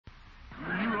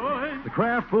The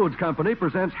Kraft Foods Company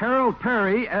presents Harold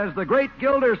Perry as the Great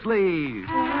Gildersleeve.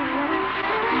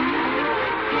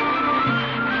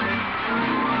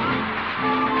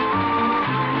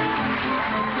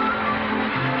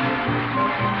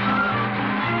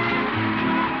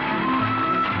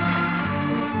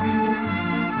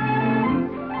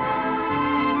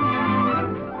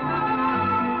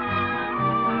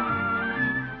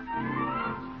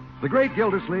 The Great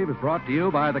Gildersleeve is brought to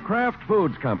you by the Kraft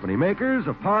Foods Company, makers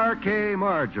of Parquet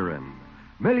margarine.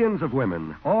 Millions of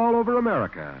women all over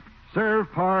America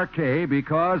serve Parquet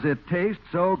because it tastes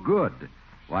so good.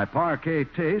 Why, Parquet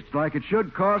tastes like it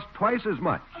should cost twice as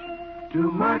much.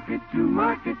 To market,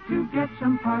 to get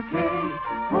some Parquet.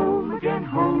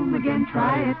 Home again,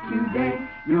 try it today.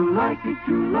 You'll like it,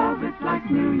 you'll love it, like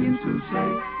millions who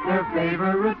say their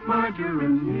favorite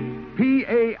margarine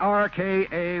is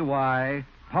Parkay,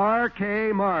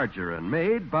 Parquet margarine,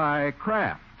 made by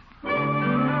Kraft.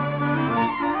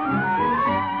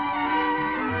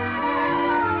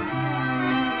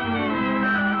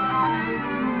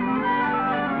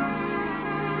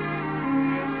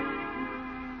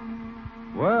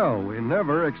 Well, we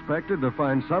never expected to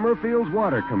find Summerfield's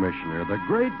water commissioner, the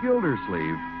Great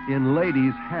Gildersleeve, in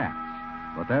ladies' hats.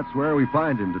 But that's where we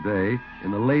find him today,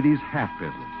 in the ladies' hat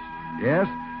business. Yes,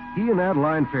 he and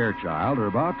Adeline Fairchild are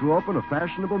about to open a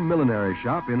fashionable millinery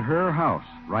shop in her house,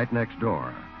 right next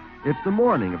door. It's the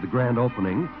morning of the grand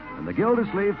opening, and the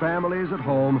Gildersleeve family is at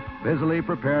home, busily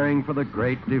preparing for the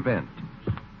great event.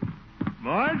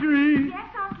 Marjorie!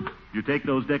 Yes, Unky? You take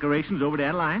those decorations over to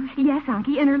Adeline? Yes,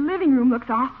 Unky, and her living room looks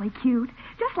awfully cute,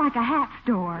 just like a hat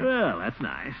store. Well, that's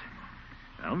nice.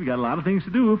 Well, we got a lot of things to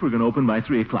do if we're going to open by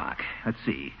 3 o'clock. Let's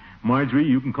see. Marjorie,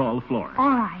 you can call the florist. All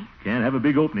right. Can't have a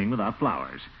big opening without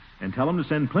flowers. And tell them to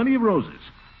send plenty of roses.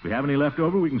 If we have any left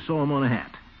over, we can sew them on a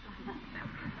hat.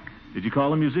 Did you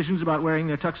call the musicians about wearing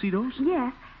their tuxedos?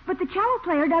 Yes, but the cello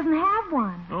player doesn't have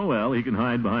one. Oh, well, he can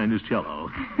hide behind his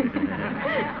cello.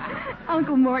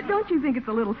 Uncle Mort, don't you think it's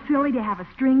a little silly to have a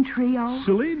string trio?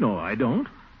 Silly? No, I don't.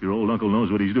 Your old uncle knows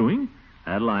what he's doing.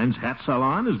 Adeline's hat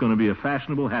salon is going to be a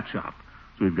fashionable hat shop.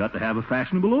 So we've got to have a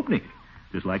fashionable opening.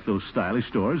 Just like those stylish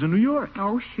stores in New York.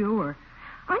 Oh, sure.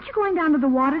 Aren't you going down to the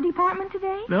water department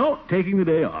today? No, taking the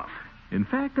day off. In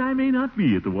fact, I may not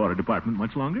be at the water department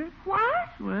much longer. What?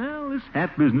 Well, this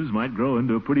hat business might grow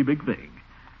into a pretty big thing.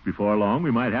 Before long,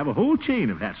 we might have a whole chain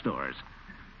of hat stores.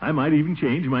 I might even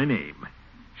change my name.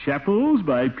 Chapeaux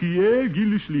by Pierre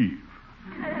Gildersleeve.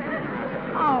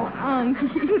 Oh,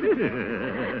 Unky.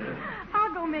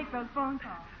 I'll go make those phone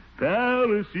calls.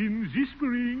 Paris in the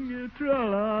spring,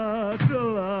 tra-la,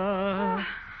 tra-la.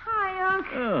 Hi, Unc.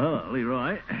 Oh, hello,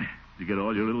 Leroy. Did you get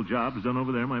all your little jobs done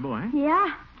over there, my boy?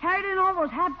 Yeah, carried in all those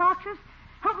hat boxes,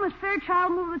 helped Miss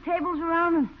Fairchild move the tables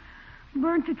around, and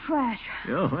burnt the trash.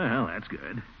 Oh, well, that's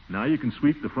good. Now you can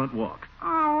sweep the front walk.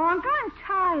 Oh, Unc, I'm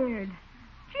tired.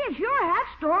 Gee, it's your hat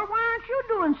store. Why aren't you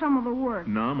doing some of the work?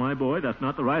 No, my boy, that's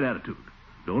not the right attitude.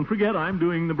 Don't forget I'm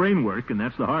doing the brain work, and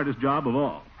that's the hardest job of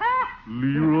all.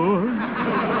 Leroy?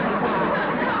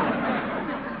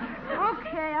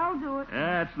 Okay, I'll do it.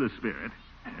 That's the spirit.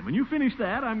 And when you finish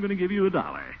that, I'm going to give you $1.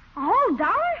 A whole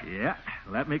 $1? Yeah.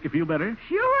 Will that make you feel better?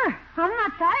 Sure. I'm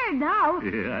not tired now.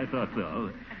 Yeah, I thought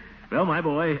so. Well, my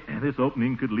boy, this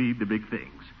opening could lead to big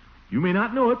things. You may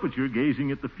not know it, but you're gazing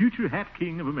at the future hat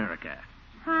king of America.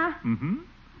 Huh? Mm-hmm.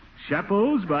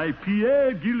 Chapeaux by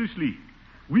Pierre Gildersleeve.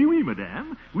 Oui, oui,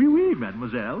 madame. Oui, oui,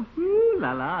 mademoiselle. Ooh,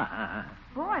 la la.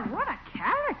 Boy, what a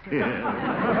character. Yeah.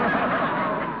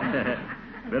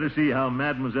 Better see how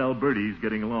Mademoiselle Bertie's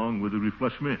getting along with the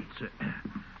refreshments.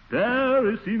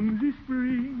 Paris in the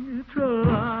spring,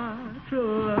 tra-la,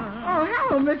 tra-la. Oh,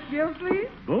 hello, Miss Gildersleeve.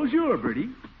 Bonjour, Bertie.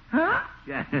 Huh?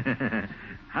 Yeah.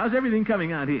 How's everything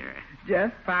coming out here?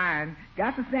 Just fine.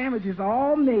 Got the sandwiches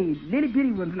all made. Little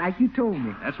bitty ones like you told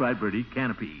me. That's right, Bertie.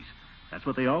 Canapes. That's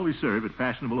what they always serve at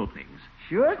fashionable openings.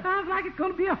 Sure sounds like it's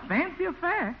going to be a fancy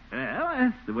affair. Well,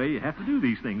 that's the way you have to do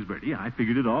these things, Bertie. I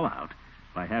figured it all out.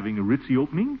 By having a ritzy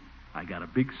opening, I got a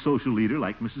big social leader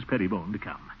like Mrs. Pettibone to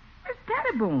come. Miss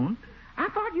Pettibone? I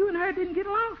thought you and her didn't get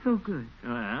along so good.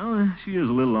 Well, she is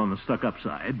a little on the stuck-up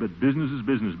side, but business is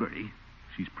business, Bertie.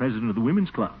 She's president of the women's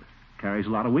club. Carries a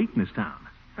lot of weight in this town.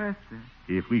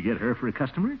 If we get her for a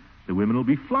customer, the women will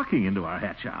be flocking into our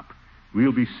hat shop.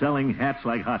 We'll be selling hats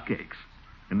like hotcakes.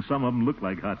 And some of them look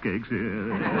like hotcakes.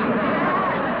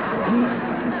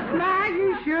 Now,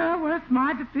 you sure were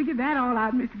smart to figure that all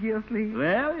out, Mr. Gildersleeve.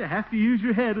 Well, you have to use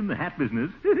your head in the hat business.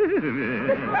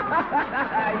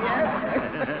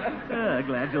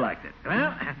 Glad you liked it.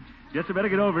 Well, just better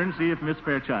get over and see if Miss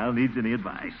Fairchild needs any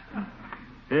advice.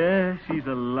 Yeah, she's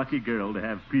a lucky girl to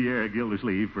have Pierre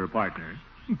Gildersleeve for a partner.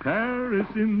 Paris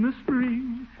in the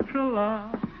spring,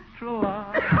 tra-la,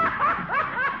 tra-la.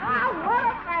 What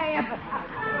a man!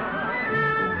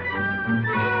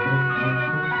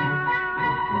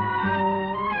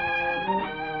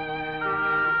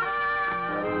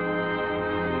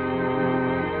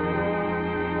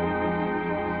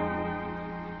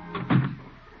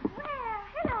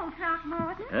 Hello,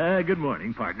 Throckmorton. Good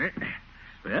morning, partner.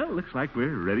 Well, looks like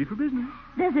we're ready for business.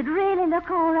 Does it really look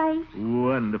all right?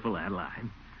 Wonderful,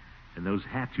 Adeline. And those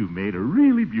hats you've made are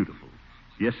really beautiful.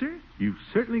 Yes, sir, you've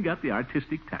certainly got the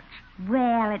artistic touch.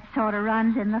 Well, it sort of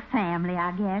runs in the family,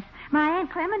 I guess. My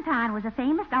Aunt Clementine was a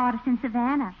famous artist in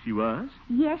Savannah. She was?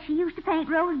 Yes, she used to paint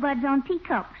rosebuds on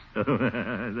teacups.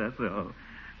 That's all.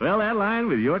 Well, Adeline,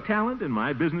 with your talent and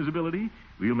my business ability,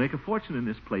 we'll make a fortune in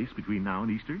this place between now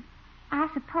and Easter. I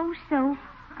suppose so.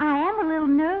 I am a little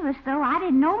nervous, though. I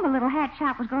didn't know my little hat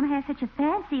shop was going to have such a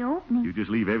fancy opening. You just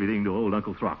leave everything to old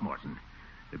Uncle Throckmorton.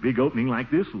 A big opening like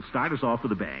this will start us off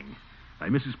with a bang. Why,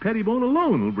 Mrs. Pettibone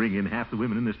alone will bring in half the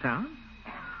women in this town.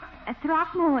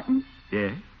 Throckmorton,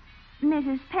 Yes?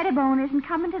 Mrs. Pettibone isn't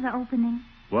coming to the opening.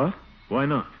 What? Why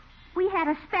not? We had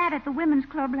a spat at the women's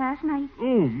club last night.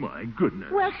 Oh, my goodness.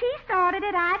 Well, she started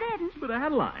it. I didn't. But,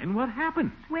 Adeline, what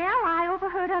happened? Well, I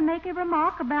overheard her make a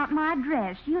remark about my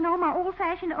dress. You know, my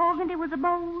old-fashioned organdy with the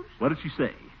bows. What did she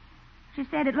say? She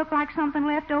said it looked like something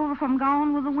left over from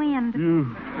Gone with the Wind.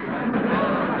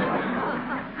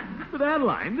 But,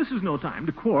 Adeline, this is no time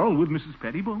to quarrel with Mrs.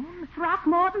 Pettibone.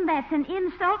 Throckmorton, that's an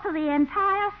insult to the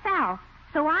entire South.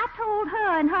 So I told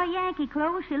her in her Yankee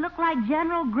clothes she looked like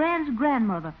General Grant's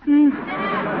grandmother. She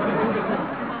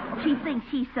thinks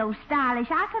she's so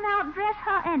stylish, I can outdress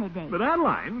her any day. But,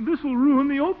 Adeline, this will ruin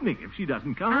the opening if she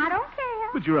doesn't come. I don't care.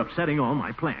 But you're upsetting all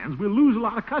my plans. We'll lose a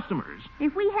lot of customers.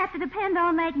 If we have to depend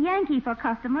on that Yankee for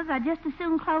customers, I'd just as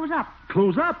soon close up.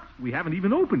 Close up. We haven't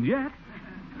even opened yet.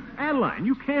 Adeline,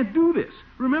 you can't do this.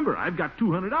 Remember, I've got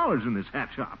 $200 in this hat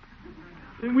shop.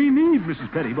 And we need Mrs.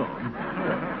 Pettibone.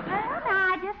 Well, no,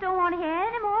 I just don't want to hear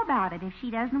any more about it. If she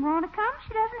doesn't want to come,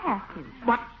 she doesn't have to.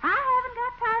 But... I haven't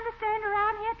got time to stand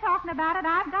around here talking about it.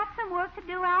 I've got some work to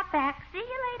do out back. See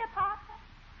you later, partner.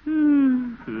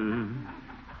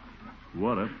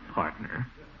 What a partner.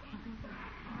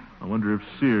 I wonder if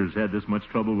Sears had this much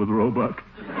trouble with Roebuck.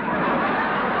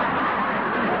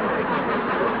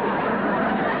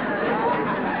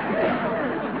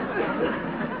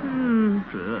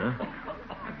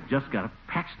 Just got to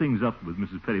patch things up with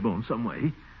Mrs. Pettibone some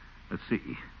way. Let's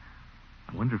see.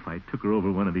 I wonder if I took her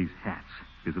over one of these hats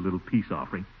as a little peace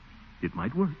offering. It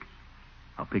might work.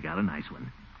 I'll pick out a nice one.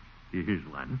 Here's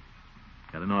one.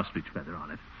 Got an ostrich feather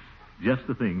on it. Just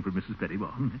the thing for Mrs.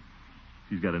 Pettibone.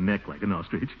 She's got a neck like an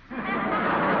ostrich.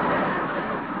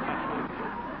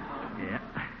 Yeah.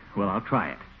 Well, I'll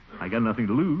try it. I got nothing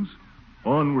to lose.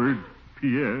 Onward,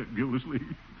 Pierre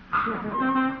Gildersleeve.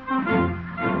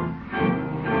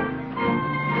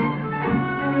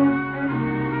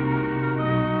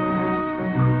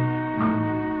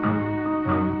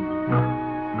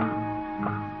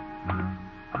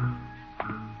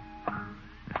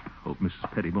 Hope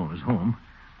Mrs. Pettibone is home.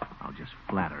 I'll just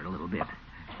flatter her a little bit.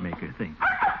 Make her think.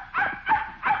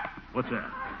 What's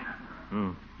that?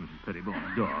 Oh, Mrs.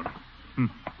 Pettibone's dog.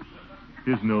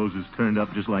 His nose is turned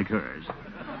up just like hers.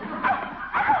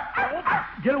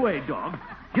 Get away, dog.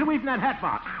 Get away from that hat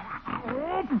box.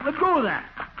 Let go of that.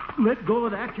 Let go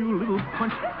of that, you little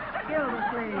punch.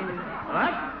 Gildersleeve.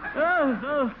 What?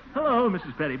 Oh, hello,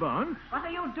 Mrs. Pettibone. What are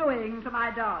you doing to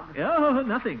my dog? Oh,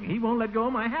 nothing. He won't let go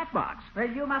of my hat box. Well,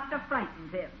 you must have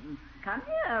frightened him. Come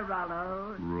here,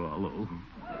 Rollo. Rollo.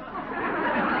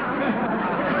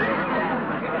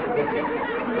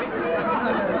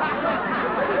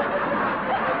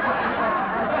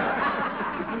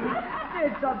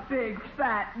 Did the big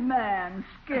fat man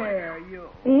scare you?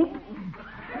 Oop.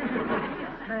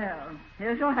 Well,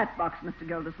 here's your hat box, Mr.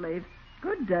 Gildersleeve.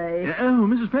 Good day. Oh,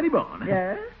 Mrs. Pettibone.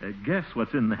 Yes? Guess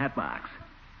what's in the hat box?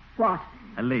 What?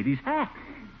 A lady's hat.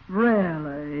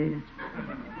 Really?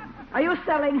 Are you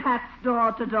selling hats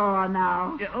door to door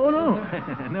now? Oh,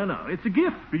 no. No. It's a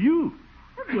gift for you.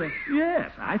 A gift?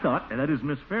 Yes, I thought, that is,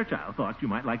 Miss Fairchild thought you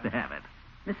might like to have it.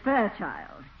 Miss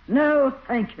Fairchild? No,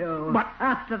 thank you. But...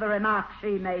 after the remarks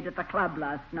she made at the club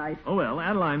last night. Oh, well,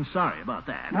 Adeline's sorry about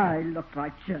that. I look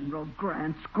like General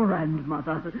Grant's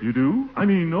grandmother. You do? I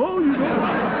mean, no, you don't.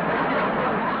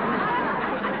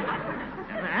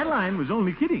 Adeline was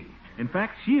only kidding. In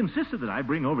fact, she insisted that I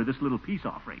bring over this little peace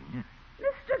offering.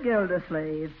 Mr.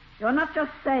 Gildersleeve, you're not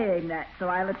just saying that, so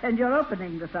I'll attend your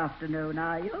opening this afternoon,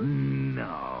 are you?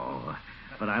 No.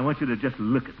 But I want you to just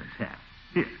look at this hat.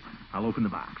 Here, I'll open the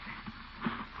box.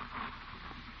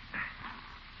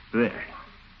 There.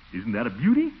 Isn't that a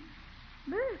beauty?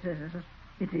 Well,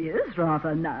 it is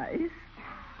rather nice.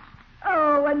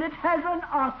 Oh, and it has an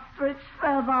ostrich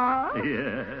feather.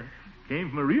 Yeah. Came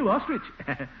from a real ostrich.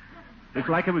 Looks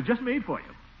like it was just made for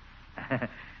you.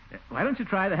 Why don't you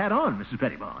try the hat on, Mrs.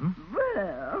 Pettibone?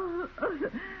 Well,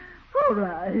 all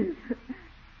right.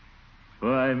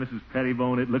 Why, Mrs.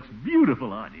 Pettibone, it looks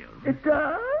beautiful on you. It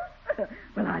does?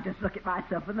 Well, I just look at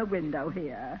myself in the window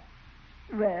here.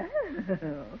 Well,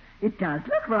 it does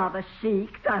look rather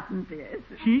chic, doesn't it?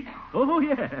 Chic? Oh,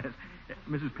 yes.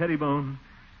 Mrs. Pettibone,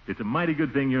 it's a mighty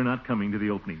good thing you're not coming to the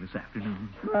opening this afternoon.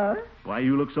 What? Why,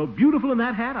 you look so beautiful in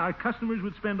that hat, our customers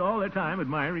would spend all their time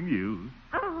admiring you.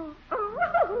 Oh.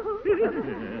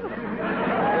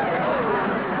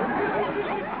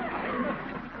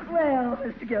 Well,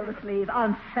 Mr. Gildersleeve,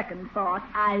 on second thought,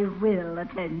 I will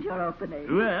attend your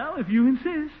opening. Well, if you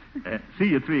insist. See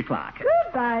you at 3 o'clock.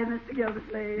 Goodbye, Mr.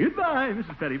 Gildersleeve. Goodbye,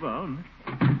 Mrs. Pettibone.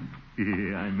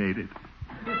 I made it.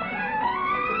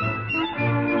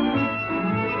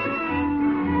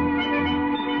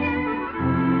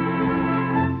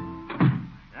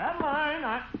 Adeline,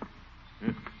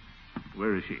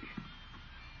 Where is she?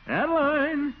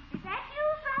 Adeline! Is that you,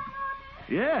 Throckmorton?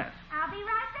 Yes. I'll be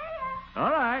right there.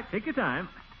 All right, take your time.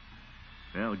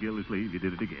 Well, Gildersleeve, you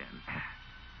did it again.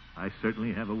 I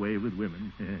certainly have a way with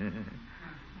women.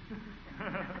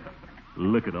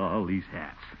 Look at all these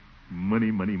hats.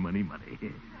 Money, money, money, money.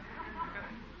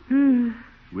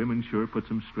 Women sure put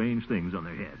some strange things on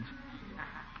their heads.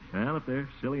 Well, if they're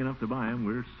silly enough to buy them,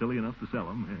 we're silly enough to sell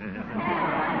them.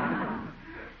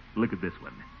 Look at this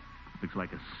one. Looks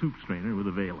like a soup strainer with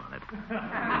a veil on it.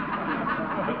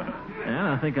 And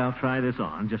I think I'll try this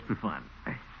on just for fun.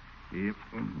 Yep.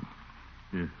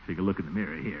 Take a look in the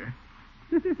mirror here.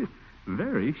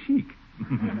 Very chic.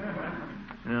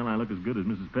 Well, I look as good as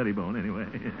Mrs. Pettibone anyway.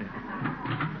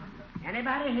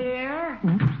 Anybody here?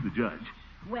 Oops, the judge.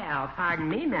 Well, pardon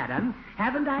me, madam.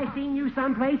 Haven't I seen you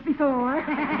someplace before?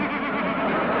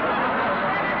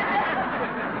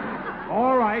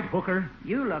 All right, Hooker.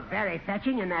 You look very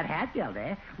fetching in that hat,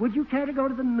 Gildy. Would you care to go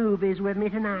to the movies with me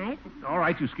tonight? All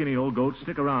right, you skinny old goat.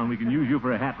 Stick around. We can use you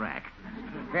for a hat rack.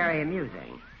 Very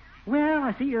amusing. Well,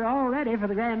 I see you're all ready for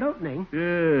the grand opening.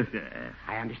 Yes.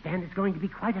 I understand it's going to be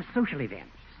quite a social event.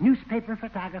 Newspaper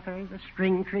photographers, a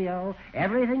string trio,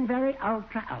 everything very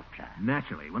ultra.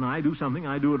 Naturally, when I do something,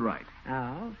 I do it right.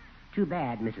 Oh, too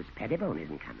bad Mrs. Pettibone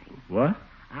isn't coming. What?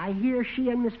 I hear she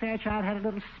and Miss Fairchild had a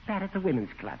little spat at the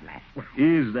women's club last night.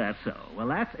 Is that so? Well,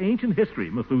 that's ancient history,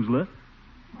 Methuselah.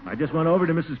 I just went over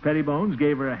to Mrs. Pettibone's,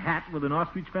 gave her a hat with an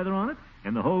ostrich feather on it,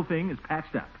 and the whole thing is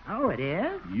patched up. Oh, it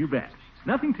is? You bet.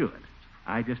 Nothing to it.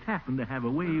 I just happen to have a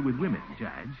way with women,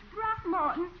 Judge.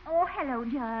 Throckmorton. Oh, hello,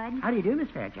 Judge. How do you do, Miss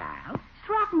Fairchild?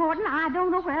 Throckmorton, I don't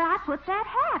know where I put that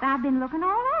hat. I've been looking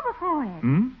all over for it.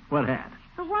 What hat?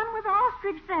 The one with the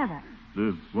ostrich feather.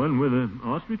 The one with an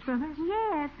ostrich feather?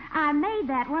 Yes, I made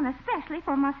that one especially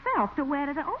for myself to wear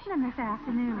to the opening this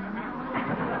afternoon.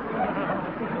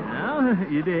 Well,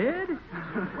 you did?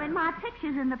 When my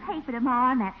picture's in the paper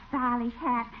tomorrow in that stylish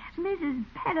hat, Mrs.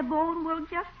 Pettibone will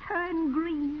just turn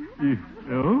green.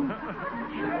 Oh?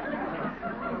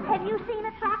 Have you seen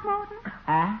it, Throckmorton?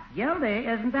 Gildy,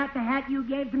 isn't that the hat you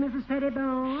gave to Mrs.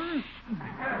 Pettibone?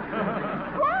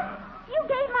 What? You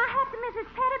gave my hat to Mrs.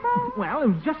 Pettibone? Well, it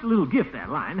was just a little gift,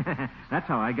 Adeline. That's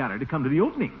how I got her to come to the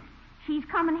opening. She's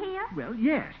coming here? Well,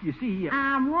 yes. You see...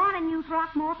 I'm warning you,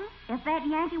 Throckmorton. If that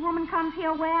Yankee woman comes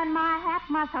here wearing my hat,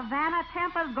 my Savannah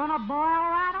temper's gonna boil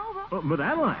right over. But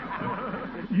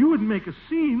Adeline, you wouldn't make a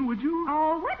scene, would you?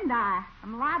 Oh, wouldn't I?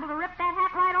 I'm liable to rip that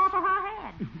hat right off of her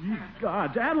head. Ye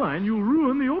gods, Adeline, you'll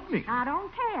ruin the opening. I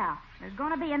don't care. There's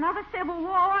gonna be another civil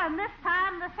war, and this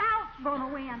time the South's gonna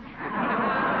win.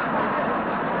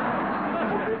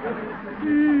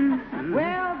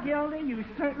 Well, Gildy, you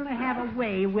certainly have a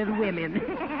way with women.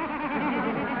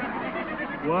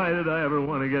 Why did I ever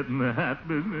want to get in the hat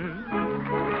business?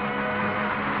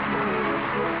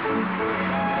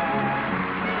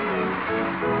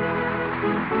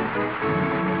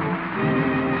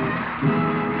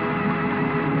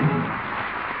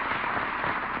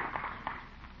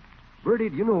 Bertie,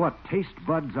 do you know what taste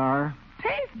buds are?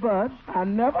 Taste buds? I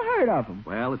never heard of them.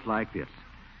 Well, it's like this.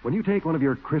 When you take one of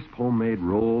your crisp homemade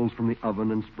rolls from the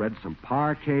oven and spread some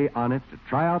parquet on it to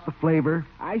try out the flavor.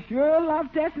 I sure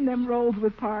love testing them rolls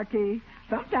with parquet.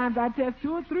 Sometimes I test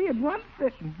 2 or 3 in one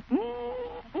sitting.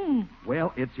 Mm-mm.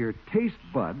 Well, it's your taste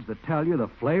buds that tell you the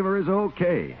flavor is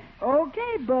okay.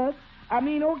 Okay, Bud.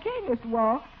 Okay, Mr.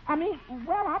 Wall.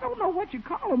 I don't know what you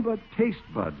call them, but... Taste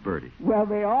buds, Bertie. Well,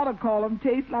 they ought to call them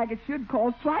taste like it should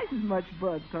cost twice as much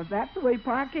buds, because that's the way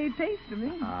parquet tastes to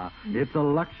me. It's a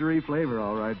luxury flavor,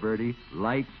 all right, Bertie.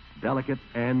 Light, delicate,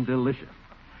 and delicious.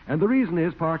 And the reason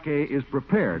is parquet is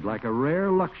prepared like a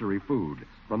rare luxury food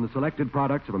from the selected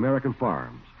products of American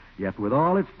farms. Yet with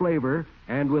all its flavor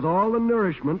and with all the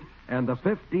nourishment and the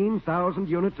 15,000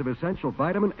 units of essential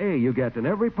vitamin A you get in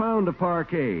every pound of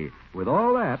parquet, with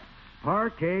all that,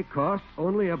 parquet costs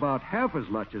only about half as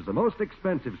much as the most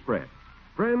expensive spread.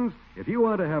 Friends, if you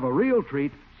want to have a real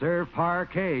treat, serve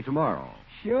parquet tomorrow.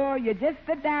 Sure, you just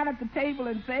sit down at the table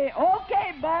and say,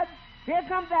 "Okay, bud, here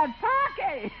comes that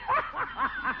parquet."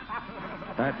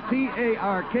 That's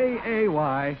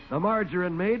Parkay, the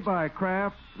margarine made by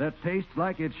Kraft that tastes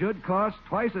like it should cost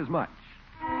twice as much.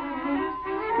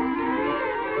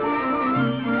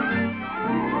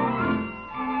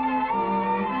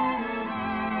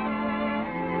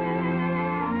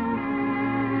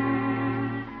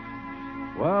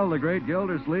 Well, the great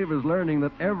Gildersleeve is learning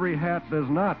that every hat does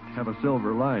not have a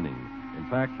silver lining. In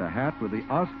fact, the hat with the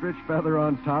ostrich feather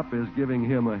on top is giving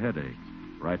him a headache.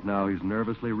 Right now, he's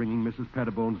nervously ringing Mrs.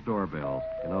 Pettibone's doorbell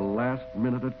in a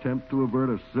last-minute attempt to avert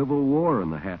a civil war in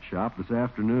the hat shop this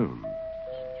afternoon.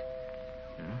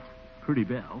 Yeah, pretty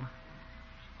bell.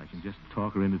 I can just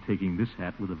talk her into taking this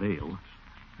hat with a veil.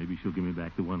 Maybe she'll give me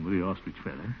back the one with the ostrich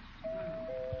feather.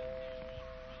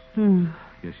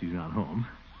 Guess she's not home.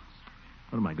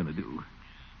 What am I going to do?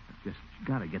 I've just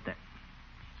got to get that...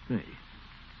 Say,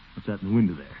 what's that in the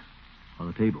window there? On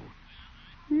the table?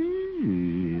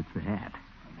 It's the hat.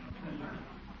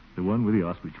 The one with the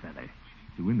ostrich feather.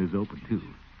 The window's open, too.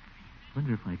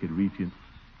 Wonder if I could reach in...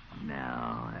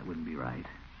 No, that wouldn't be right.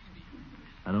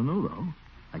 I don't know, though.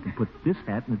 I can put this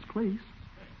hat in its place.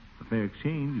 A fair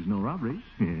exchange is no robbery.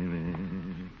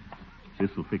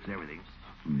 This will fix everything.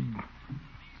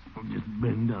 I'll just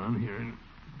bend down here and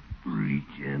reach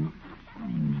in.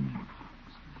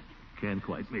 Can't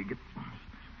quite make it.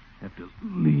 Have to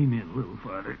lean in a little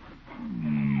farther.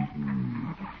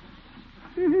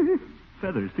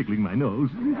 Feathers tickling my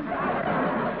nose.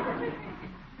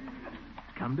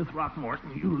 Come to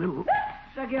Throckmorton, you little...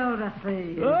 Mr.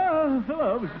 Gildersleeve. Oh,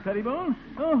 hello, Mrs. Pettibone.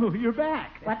 Oh, you're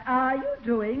back. What are you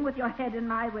doing with your head in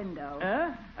my window?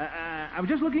 I was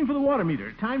just looking for the water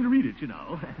meter. Time to read it, you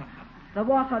know. The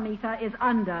water meter is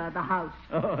under the house.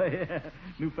 Oh, yeah.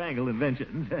 Newfangled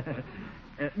inventions.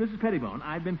 Mrs. Pettibone,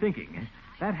 I've been thinking.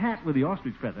 That hat with the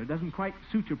ostrich feather doesn't quite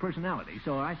suit your personality,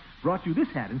 so I brought you this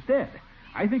hat instead.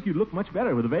 I think you'd look much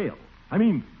better with a veil. I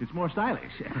mean, it's more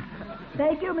stylish.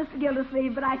 Thank you, Mr.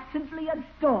 Gildersleeve, but I simply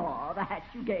adore the hat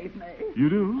you gave me. You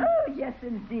do? Oh, yes,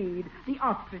 indeed. The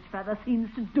ostrich feather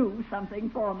seems to do something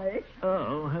for me.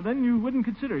 Oh, then you wouldn't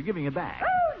consider giving it back.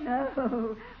 Oh,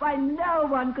 no. Why, no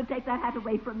one could take that hat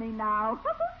away from me now.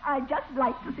 I'd just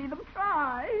like to see them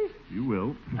try. You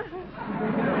will.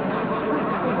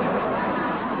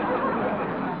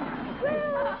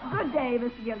 Well, good day,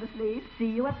 Mr. Gildersleeve. See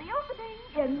you at the opening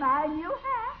in my new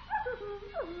hat.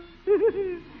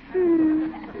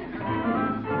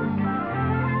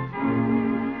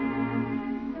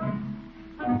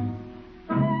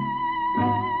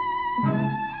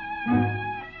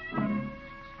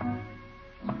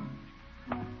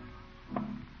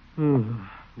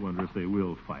 Wonder if they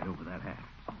will fight over that hat.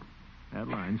 That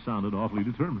line sounded awfully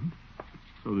determined.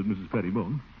 So did Mrs.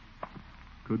 Pettibone.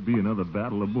 Could be another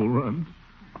battle of Bull Run.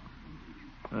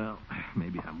 Well,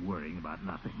 maybe I'm worrying about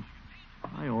nothing.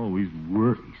 I always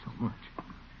worry so much.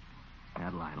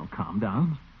 Adeline will calm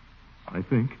down, I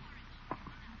think.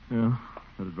 Yeah,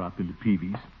 better drop into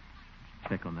Peavy's.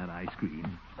 Check on that ice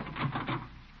cream.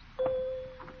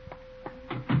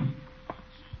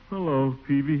 Hello,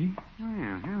 Peavy.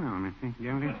 Well, hello, Mr.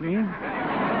 Gildersleeve.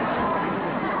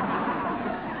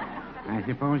 I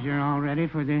suppose you're all ready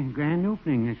for the grand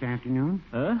opening this afternoon?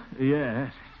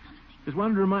 Yes. Just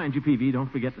wanted to remind you, Peavy,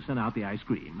 don't forget to send out the ice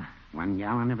cream. 1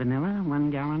 gallon of vanilla,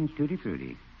 1 gallon tutti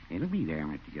frutti. It'll be there,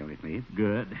 Mr. Gildersleeve.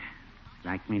 Good.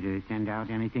 Like me to send out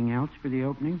anything else for the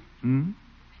opening? Hmm?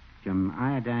 Some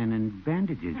iodine and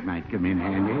bandages might come in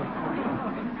handy.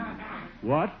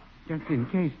 What? Just in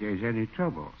case there's any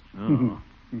trouble. Oh.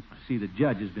 I see the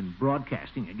judge has been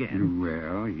broadcasting again.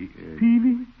 Well,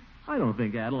 Peavy, I don't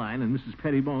think Adeline and Mrs.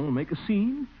 Pettibone will make a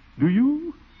scene. Do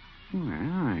you? Well,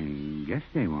 I guess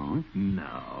they won't.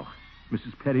 No.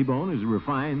 Mrs. Pettibone is a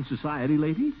refined society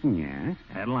lady. Yes.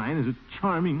 Adeline is a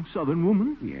charming southern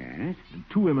woman. Yes. And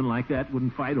two women like that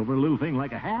wouldn't fight over a little thing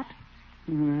like a hat.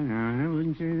 Well, I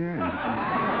wouldn't say that.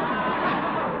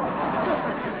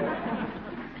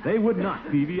 They would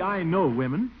not, Peavy. I know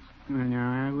women. Well, no,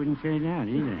 I wouldn't say that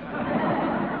either.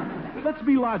 Let's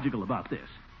be logical about this.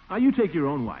 Now, you take your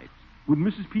own wife. Would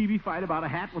Mrs. Peavy fight about a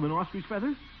hat with an ostrich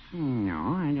feather?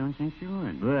 No, I don't think she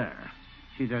would. There.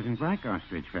 She doesn't like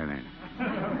ostrich feathers.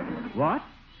 What?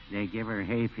 They give her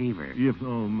hay fever.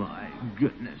 Oh, my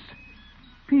goodness.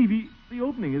 Peavy, the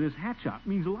opening of this hat shop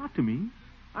means a lot to me.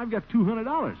 I've got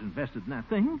 $200 invested in that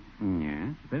thing.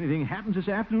 Yeah? If anything happens this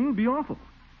afternoon, it'll be awful.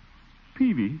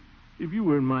 Peavy, if you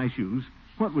were in my shoes,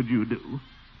 what would you do?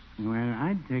 Well,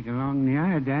 I'd take along the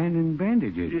iodine and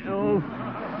bandage it. Oh,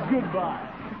 goodbye.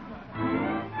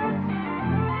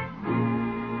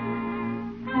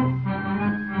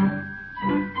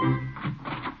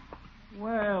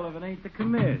 Well, if it ain't the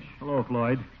commish. Hello,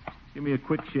 Floyd. Give me a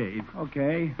quick shave.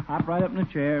 Okay, hop right up in the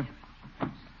chair.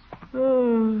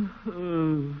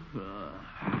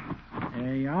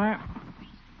 There you are.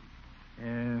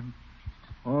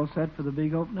 All set for the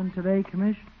big opening today,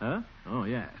 commish? Huh? Oh,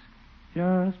 yes.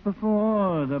 Just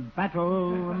before the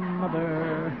battle,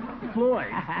 Mother.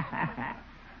 Floyd.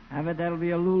 I bet that'll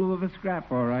be a lulu of a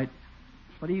scrap, all right.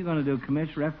 What are you going to do,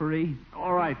 commish, referee?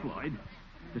 All right, Floyd.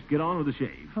 Just get on with the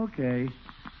shave. Okay.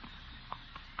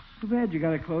 Too bad you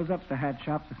got to close up the hat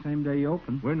shop the same day you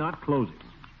open. We're not closing.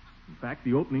 In fact,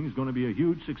 the opening is going to be a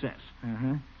huge success.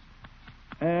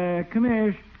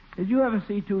 Commish, did you ever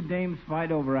see two dames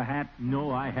fight over a hat?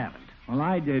 No, I haven't. Well,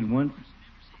 I did once.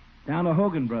 Down to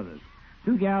Hogan Brothers.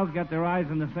 Two gals got their eyes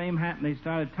on the same hat and they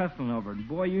started tussling over it. And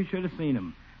boy, you should have seen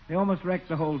them. They almost wrecked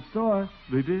the whole store.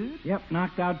 They did? Yep,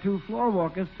 knocked out two floor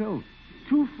walkers, too.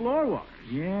 Two floor walkers?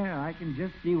 Yeah, I can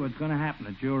just see what's going to happen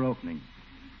at your opening.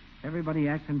 Everybody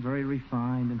acting very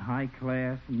refined and high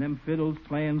class, and them fiddles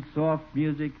playing soft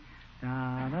music.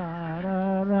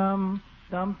 Da-da-da-dum,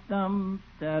 dum-dum,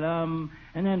 da-dum.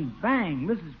 And then, bang,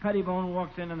 Mrs. Pettibone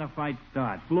walks in and the fight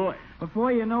starts. Floyd.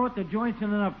 Before you know it, the joint's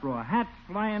in an uproar. Hats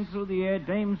flying through the air,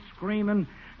 dames screaming.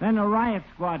 Then the riot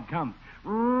squad comes.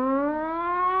 Floyd,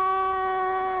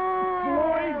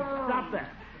 stop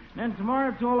that. Then tomorrow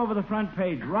it's all over the front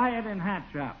page. Riot in hat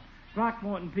shop.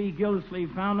 Throckmorton P. Gildersleeve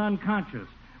found unconscious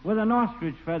with an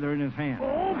ostrich feather in his hand.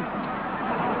 Oh.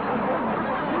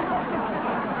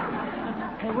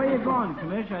 Hey, where you going,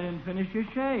 Commish? I didn't finish your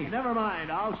shave. Never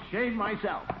mind. I'll shave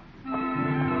myself.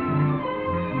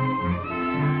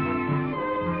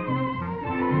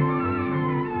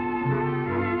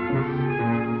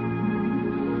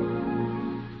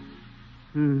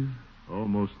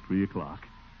 Almost 3 o'clock.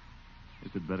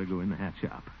 Guess I'd better go in the hat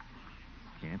shop.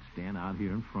 Can't stand out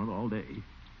here in front all day.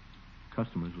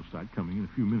 Customers will start coming in a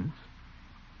few minutes.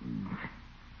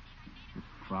 This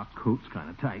frock coat's kind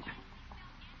of tight.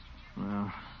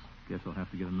 Well, guess I'll have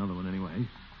to get another one anyway.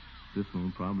 This one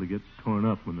will probably get torn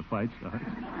up when the fight starts.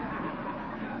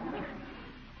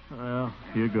 Well,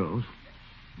 here goes.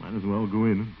 Might as well go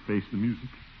in and face the music.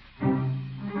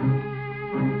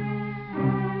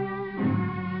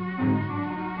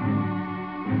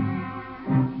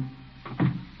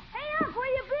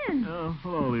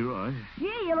 Hello, Leroy.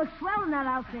 Gee, you look swell in that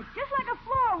outfit. Just like a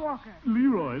floor walker.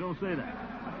 Leroy, don't say that.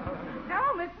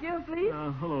 Hello, Miss Gildersleeve.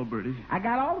 Hello, Bertie. I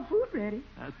got all the food ready.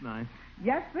 That's nice.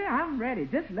 Yes, sir, I'm ready.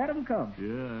 Just let them come.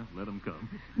 Yeah, let them come.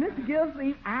 Mr.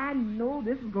 Gildersleeve, I know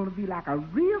this is going to be like a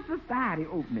real society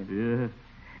opening. Yeah.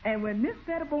 And when Miss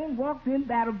Pettibone walks in,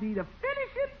 that'll be the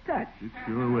finishing touch. It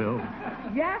sure will.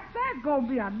 Yes, sir, it's going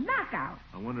to be a knockout.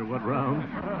 I wonder what round.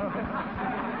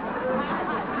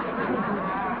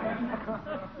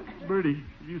 Bertie,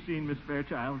 have you seen Miss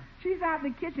Fairchild? She's out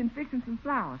in the kitchen fixing some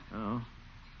flowers. Oh.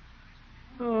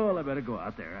 Well, I better go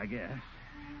out there, I guess.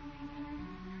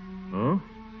 Oh?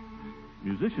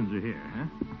 Musicians are here, huh?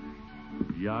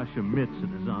 Yasha Mitz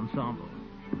and his ensemble.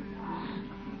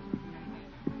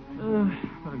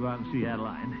 Better go out and see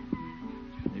Adeline.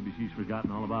 Maybe she's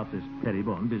forgotten all about this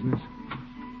Pettibone business.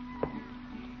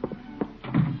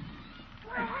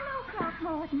 Well, hello,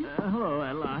 Throckmorton. Hello,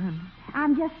 Adeline.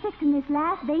 I'm just fixing this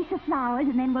last vase of flowers,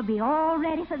 and then we'll be all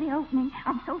ready for the opening.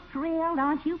 I'm so thrilled,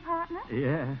 aren't you, partner?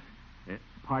 Yeah.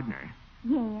 Partner.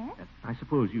 Yes? I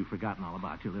suppose you've forgotten all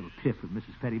about your little tiff with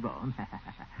Mrs. Pettibone.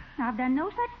 I've done no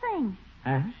such thing.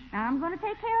 Huh? I'm going to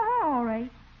take care of her, all right.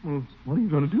 Well, what are you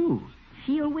going to do?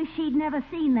 She'll wish she'd never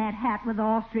seen that hat with the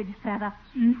ostrich feather.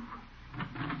 Hey,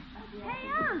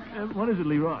 Aunt. What is it,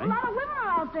 Leroy? A lot of women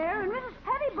are out there, and Mrs.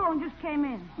 Pettibone just came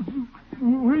in.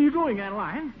 Where are you going,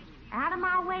 Adeline? Out of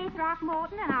my way,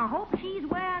 Throckmorton, and I hope she's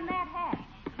wearing that hat.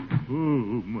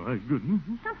 Oh, my goodness.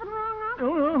 Something wrong, Unc?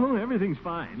 Oh, no, everything's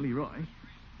fine, Leroy.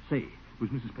 Say, was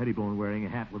Mrs. Pettibone wearing a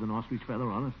hat with an ostrich feather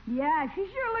on it? Yeah, she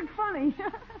sure looked funny.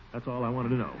 That's all I wanted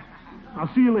to know. I'll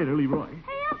see you later, Leroy.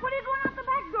 Hey, Unc, what are you going out the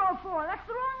back door for? That's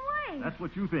the wrong way. That's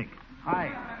what you think.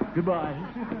 Hi. Goodbye.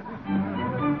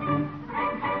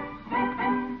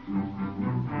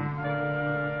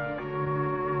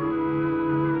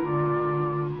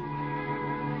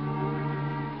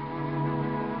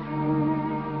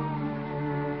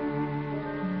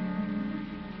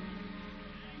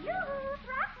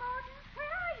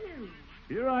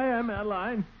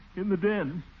 Adeline. In the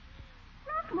den.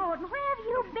 Throckmorton, where have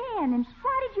you been? And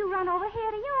why did you run over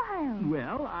here to your house?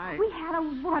 Well, We had a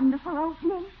wonderful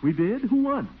opening. We did? Who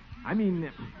won? I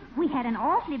mean... We had an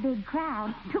awfully big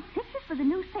crowd, took pictures for the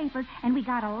newspapers, and we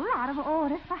got a lot of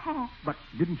orders for hats. But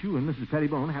didn't you and Mrs.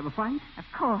 Pettibone have a fight? Of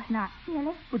course not,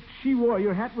 silly. But she wore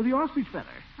your hat with the ostrich feather.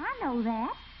 I know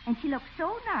that. And she looked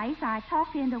so nice, I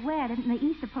talked her into wearing it in the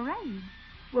Easter parade.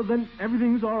 Well, then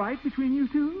everything's all right between you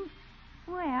two?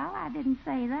 Well, I didn't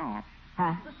say that.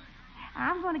 Huh?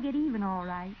 I'm going to get even all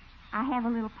right. I have a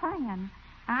little plan.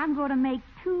 I'm going to make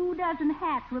 2 dozen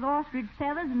hats with ostrich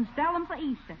feathers and sell them for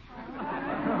Easter.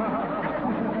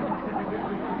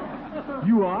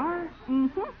 You are?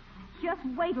 Mm-hmm. Just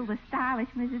wait till the stylish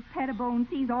Mrs. Pettibone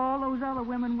sees all those other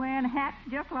women wearing hats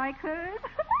just like hers.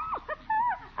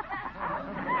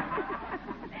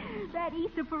 That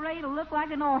Easter parade will look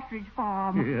like an ostrich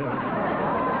farm. Yeah.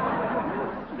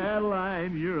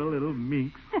 Adeline, you're a little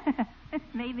minx.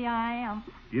 Maybe I am.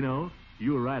 You know,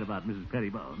 you were right about Mrs.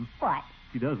 Pettibone. What?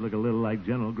 She does look a little like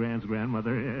General Grant's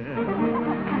grandmother.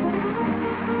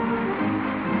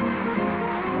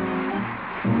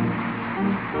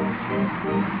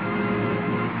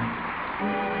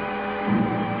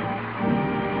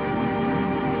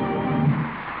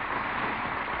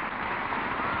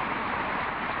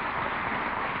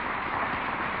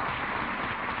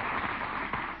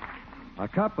 A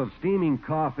cup of steaming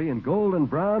coffee and golden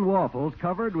brown waffles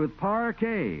covered with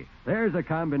parquet. There's a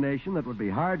combination that would be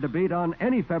hard to beat on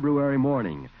any February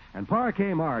morning. And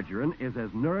parquet margarine is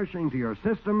as nourishing to your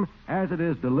system as it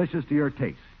is delicious to your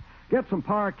taste. Get some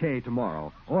parquet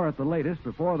tomorrow, or at the latest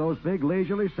before those big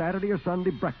leisurely Saturday or Sunday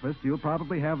breakfasts you'll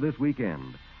probably have this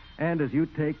weekend. And as you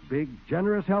take big,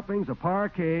 generous helpings of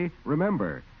parquet,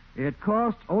 remember, it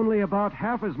costs only about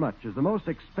half as much as the most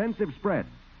expensive spreads.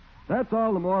 That's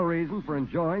all the more reason for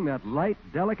enjoying that light,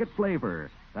 delicate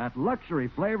flavor, that luxury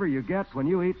flavor you get when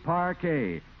you eat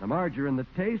parquet, the margarine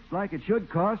that tastes like it should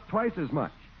cost twice as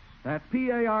much. That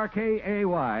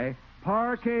Parkay,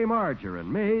 parquet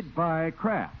margarine made by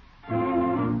Kraft.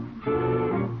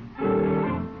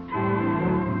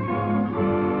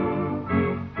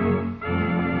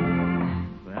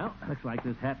 Well, looks like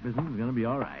this hat business is going to be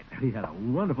all right. We had a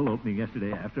wonderful opening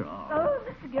yesterday after all. Oh,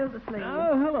 Mr. Gildersleeve.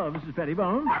 Oh, hello, Mrs.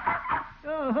 Pettibone.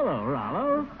 Oh, hello,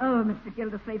 Rollo. Oh, Mr.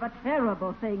 Gildersleeve, a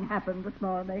terrible thing happened this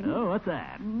morning. Oh, what's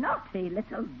that? Naughty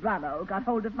little Rollo got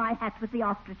hold of my hat with the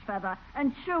ostrich feather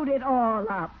and chewed it all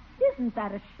up. Isn't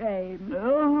that a shame?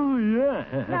 Oh,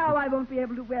 yeah. Now I won't be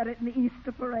able to wear it in the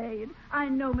Easter parade. I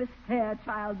know Miss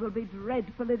Fairchild will be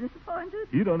dreadfully disappointed.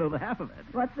 You don't know the half of it.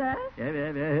 What's that?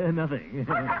 Nothing.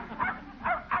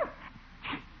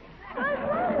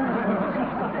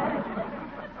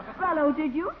 Rollo,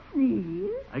 did you sneeze?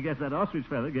 I guess that ostrich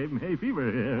feather gave him hay fever.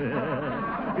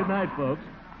 Good night, folks.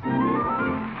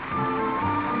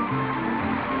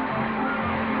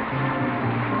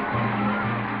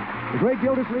 The Great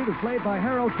Gildersleeve is played by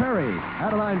Harold Perry,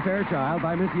 Adeline Fairchild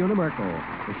by Miss Una Merkel.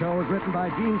 The show was written by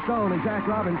Gene Stone and Jack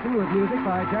Robinson with music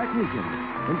by Jack Meakin.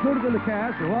 Included in the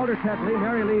cast are Walter Tetley,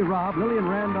 Mary Lee Robb, Lillian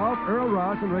Randolph, Earl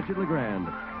Ross, and Richard LeGrand.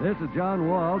 This is John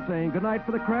Wald saying goodnight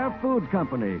for the Kraft Foods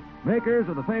Company, makers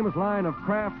of the famous line of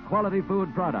Kraft quality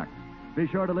food products. Be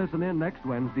sure to listen in next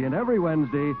Wednesday and every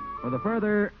Wednesday for the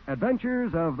further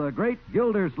adventures of the Great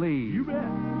Gildersleeve. You bet.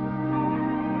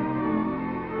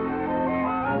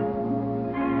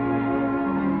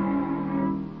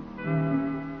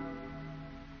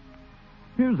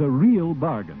 Here's a real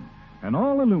bargain. An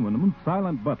all-aluminum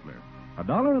Silent Butler.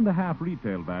 $1.50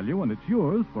 retail value, and it's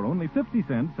yours for only 50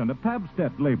 cents and a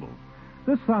Pabstet label.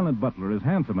 This Silent Butler is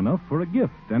handsome enough for a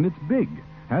gift, and it's big.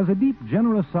 Has a deep,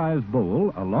 generous-sized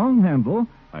bowl, a long handle,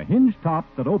 a hinged top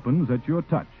that opens at your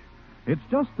touch. It's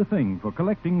just the thing for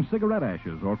collecting cigarette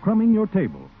ashes or crumbing your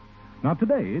table. Now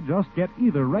today, just get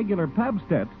either regular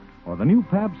Pabstet or the new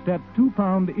Pabstet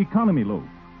 2-pound economy loaf.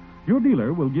 Your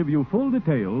dealer will give you full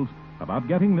details about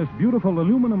getting this beautiful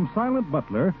aluminum Silent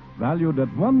Butler valued at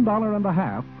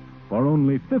 $1.50 for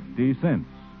only 50 cents.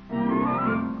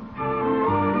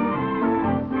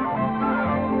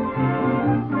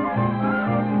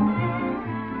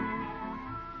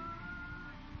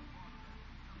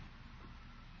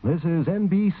 This is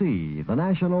NBC, the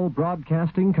national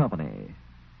broadcasting company.